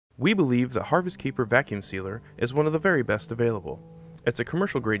We believe the Harvest Keeper vacuum sealer is one of the very best available. It's a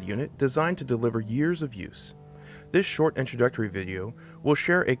commercial grade unit designed to deliver years of use. This short introductory video will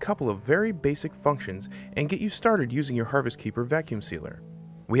share a couple of very basic functions and get you started using your Harvest Keeper vacuum sealer.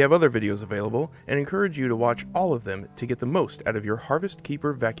 We have other videos available and encourage you to watch all of them to get the most out of your Harvest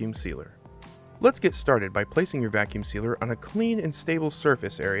Keeper vacuum sealer. Let's get started by placing your vacuum sealer on a clean and stable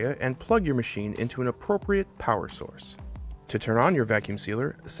surface area and plug your machine into an appropriate power source. To turn on your vacuum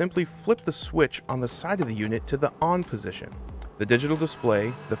sealer, simply flip the switch on the side of the unit to the on position. The digital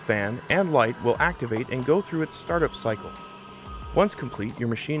display, the fan, and light will activate and go through its startup cycle. Once complete, your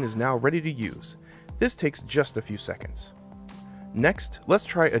machine is now ready to use. This takes just a few seconds. Next, let's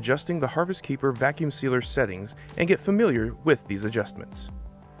try adjusting the Harvest Keeper vacuum sealer settings and get familiar with these adjustments.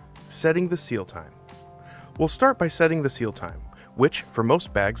 Setting the seal time. We'll start by setting the seal time, which for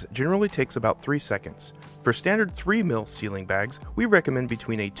most bags generally takes about 3 seconds. For standard 3 ml sealing bags, we recommend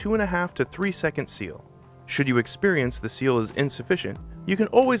between a 2.5 to 3 second seal. Should you experience the seal is insufficient, you can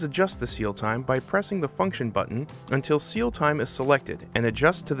always adjust the seal time by pressing the function button until seal time is selected and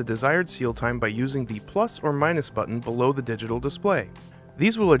adjust to the desired seal time by using the plus or minus button below the digital display.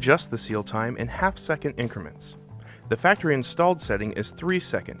 These will adjust the seal time in half-second increments. The factory installed setting is 3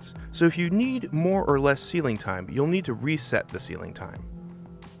 seconds, so if you need more or less sealing time, you'll need to reset the sealing time.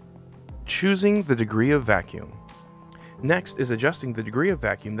 Choosing the degree of vacuum. Next is adjusting the degree of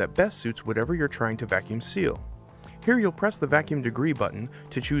vacuum that best suits whatever you're trying to vacuum seal. Here you'll press the vacuum degree button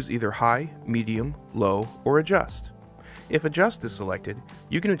to choose either high, medium, low, or adjust. If adjust is selected,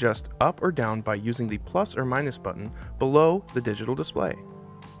 you can adjust up or down by using the plus or minus button below the digital display.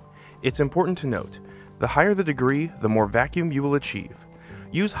 It's important to note, the higher the degree, the more vacuum you will achieve.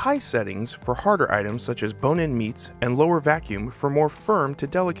 Use high settings for harder items such as bone-in meats and lower vacuum for more firm to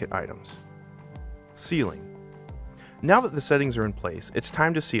delicate items. Sealing. Now that the settings are in place, it's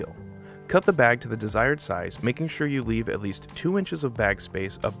time to seal. Cut the bag to the desired size, making sure you leave at least 2 inches of bag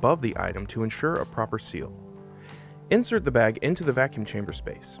space above the item to ensure a proper seal. Insert the bag into the vacuum chamber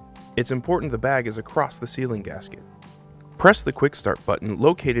space. It's important the bag is across the sealing gasket. Press the Quick Start button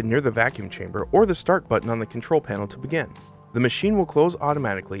located near the vacuum chamber or the Start button on the control panel to begin. The machine will close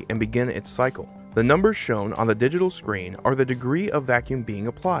automatically and begin its cycle. The numbers shown on the digital screen are the degree of vacuum being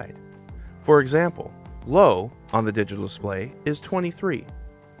applied. For example, low on the digital display is 23.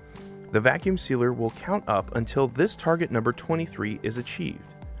 The vacuum sealer will count up until this target number 23 is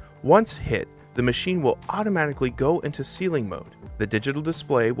achieved. Once hit, the machine will automatically go into sealing mode. The digital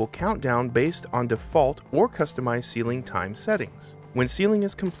display will count down based on default or customized sealing time settings. When sealing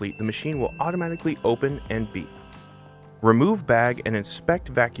is complete, the machine will automatically open and beep. Remove bag and inspect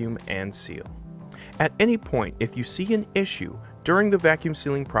vacuum and seal. At any point, if you see an issue during the vacuum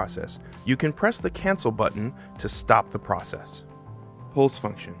sealing process, you can press the cancel button to stop the process. Pulse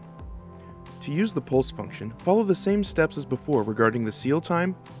function. To use the pulse function, follow the same steps as before regarding the seal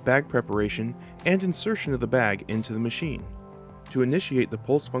time, bag preparation, and insertion of the bag into the machine. To initiate the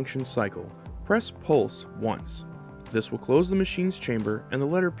pulse function cycle, press pulse once. This will close the machine's chamber and the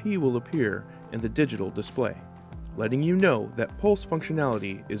letter P will appear in the digital display, letting you know that pulse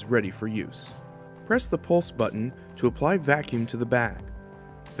functionality is ready for use. Press the pulse button to apply vacuum to the bag.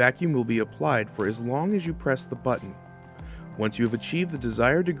 Vacuum will be applied for as long as you press the button. Once you have achieved the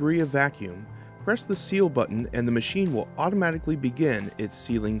desired degree of vacuum, press the seal button and the machine will automatically begin its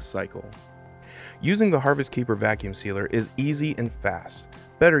sealing cycle. Using the Harvest Keeper vacuum sealer is easy and fast.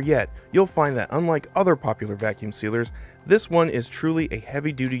 Better yet, you'll find that unlike other popular vacuum sealers, this one is truly a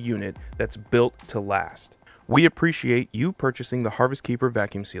heavy-duty unit that's built to last. We appreciate you purchasing the Harvest Keeper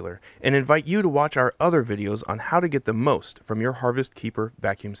vacuum sealer and invite you to watch our other videos on how to get the most from your Harvest Keeper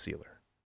vacuum sealer.